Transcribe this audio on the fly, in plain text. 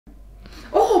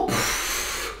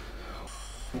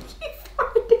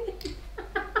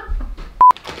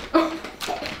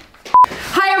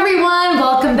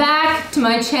to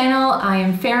my channel. I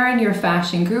am Faren, your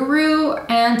fashion guru,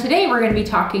 and today we're going to be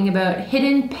talking about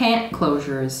hidden pant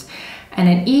closures and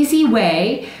an easy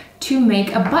way to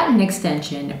make a button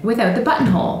extension without the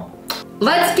buttonhole.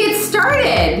 Let's get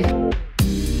started!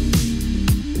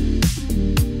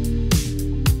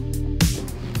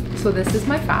 So this is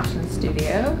my fashion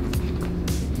studio.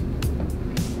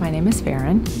 My name is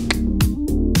Faren.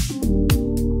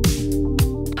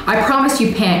 I promised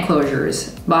you pant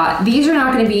closures, but these are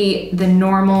not going to be the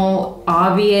normal,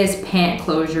 obvious pant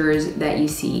closures that you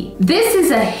see. This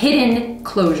is a hidden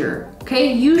closure,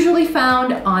 okay? Usually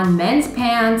found on men's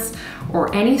pants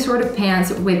or any sort of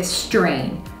pants with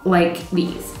strain, like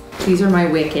these. These are my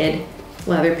Wicked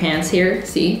leather pants here,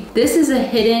 see? This is a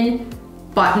hidden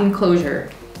button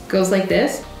closure. Goes like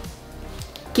this.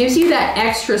 Gives you that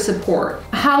extra support.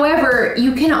 However,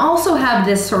 you can also have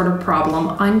this sort of problem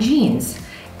on jeans.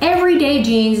 Everyday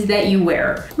jeans that you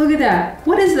wear. Look at that.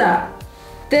 What is that?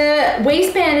 The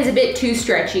waistband is a bit too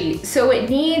stretchy, so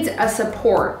it needs a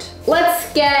support.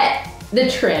 Let's get the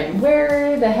trim.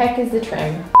 Where the heck is the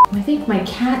trim? I think my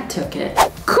cat took it.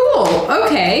 Cool,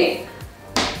 okay.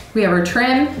 We have our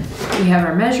trim, we have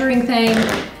our measuring thing,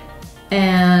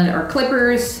 and our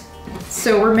clippers.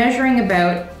 So we're measuring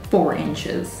about 4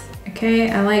 inches,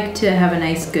 okay? I like to have a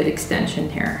nice good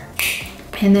extension here.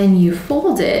 And then you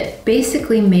fold it,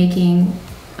 basically making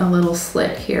a little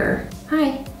slit here.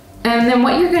 Hi. And then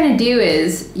what you're gonna do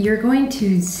is you're going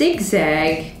to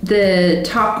zigzag the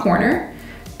top corner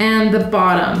and the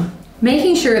bottom,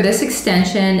 making sure this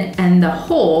extension and the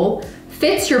hole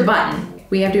fits your button.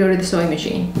 We have to go to the sewing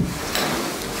machine.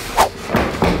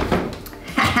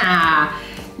 Haha,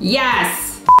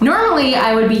 yes! Normally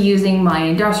I would be using my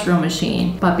industrial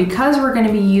machine, but because we're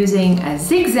gonna be using a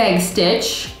zigzag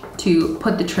stitch to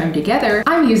put the trim together,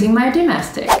 I'm using my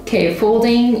domestic. Okay,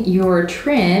 folding your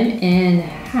trim in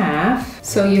half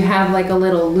so you have like a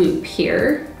little loop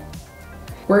here.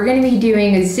 We're gonna be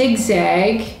doing a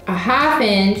zigzag, a 1/2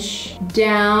 inch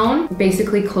down,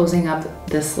 basically closing up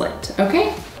the slit,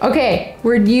 okay? Okay,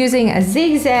 we're using a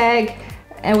zigzag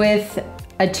with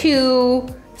a 2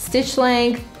 stitch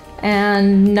length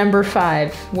and number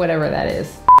 5, whatever that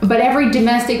is. But every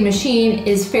domestic machine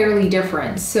is fairly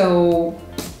different, so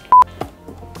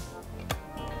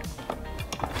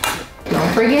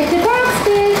don't forget to back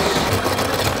stitch.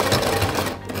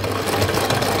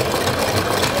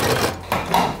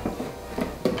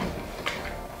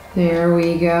 There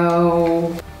we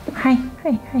go. Hi.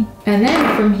 And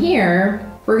then from here,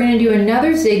 we're gonna do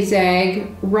another zigzag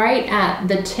right at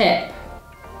the tip.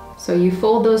 So you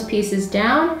fold those pieces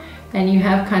down and you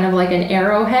have kind of like an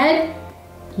arrowhead.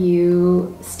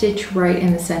 You stitch right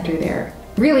in the center there.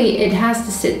 Really, it has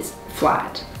to sit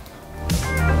flat.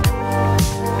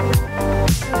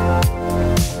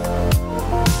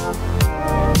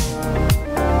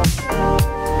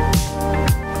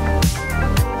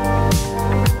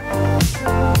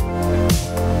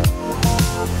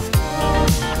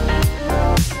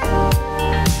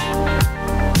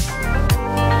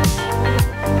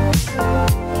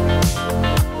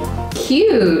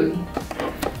 Cute.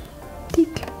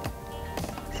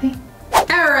 See?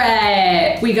 All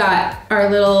right, we got our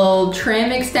little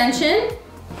trim extension.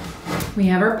 We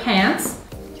have our pants.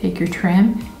 Take your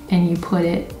trim and you put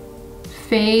it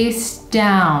face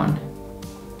down.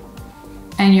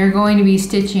 And you're going to be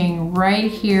stitching right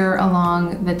here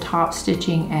along the top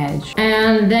stitching edge.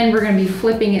 And then we're gonna be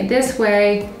flipping it this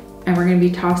way and we're gonna be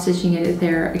top stitching it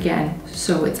there again,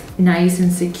 so it's nice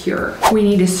and secure. We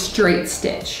need a straight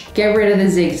stitch. Get rid of the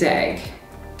zigzag.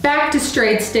 Back to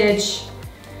straight stitch.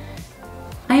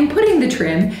 I am putting the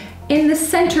trim in the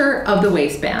center of the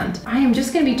waistband. I am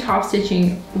just gonna be top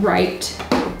stitching right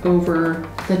over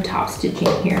the top stitching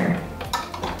here.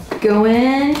 Go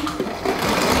in, back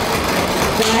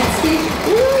stitch,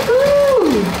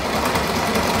 woohoo!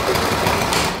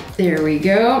 There we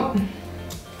go.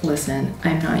 Listen,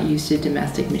 I'm not used to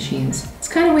domestic machines. It's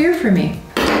kind of weird for me.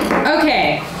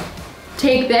 Okay,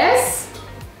 take this,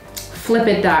 flip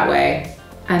it that way,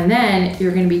 and then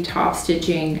you're gonna be top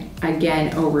stitching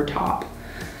again over top.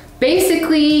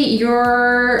 Basically,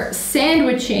 you're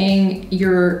sandwiching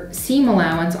your seam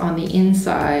allowance on the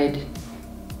inside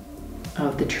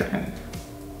of the trim.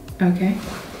 Okay,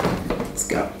 let's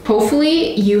go.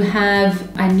 Hopefully you have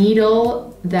a needle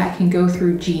that can go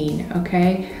through jean,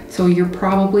 okay? So you're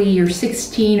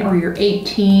 16 or you're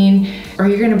 18, or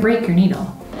you're gonna break your needle.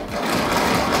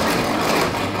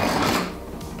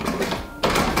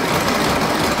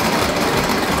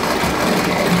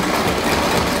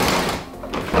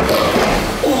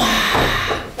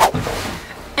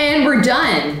 And we're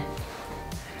done.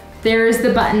 There's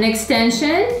the button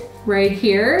extension. right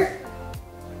here.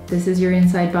 This is your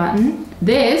inside button.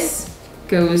 This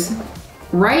goes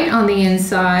right on the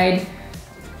inside.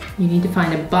 You need to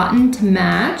find a button to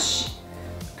match.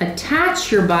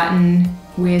 Attach your button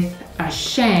with a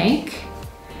shank.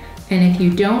 And if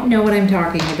you don't know what I'm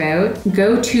talking about,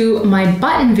 go to my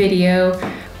button video.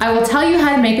 I will tell you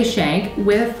how to make a shank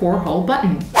with a 4-hole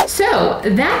button. So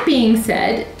that being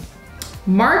said,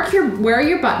 mark where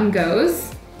your button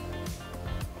goes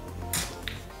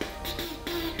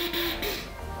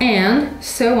and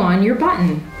sew on your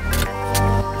button.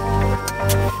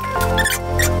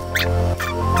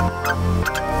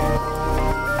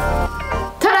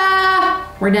 Ta-da!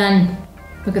 We're done.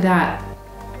 Look at that.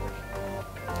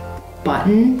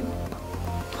 Button,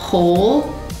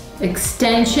 hole,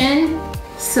 extension,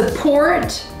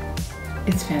 support.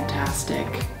 It's fantastic.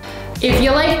 If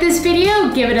you like this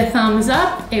video, give it a thumbs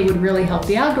up. It would really help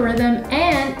the algorithm,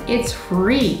 and it's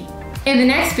free. In the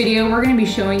next video, we're gonna be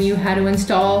showing you how to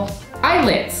install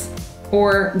eyelets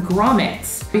or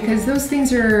grommets, because those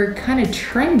things are kind of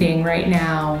trending right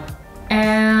now.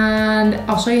 And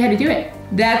I'll show you how to do it.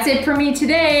 That's it for me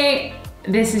today.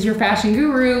 This is your fashion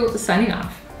guru signing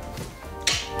off.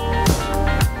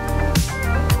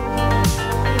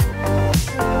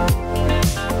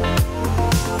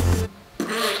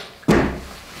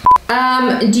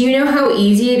 Do you know how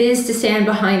easy it is to stand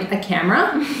behind a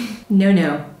camera?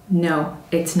 No,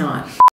 it's not.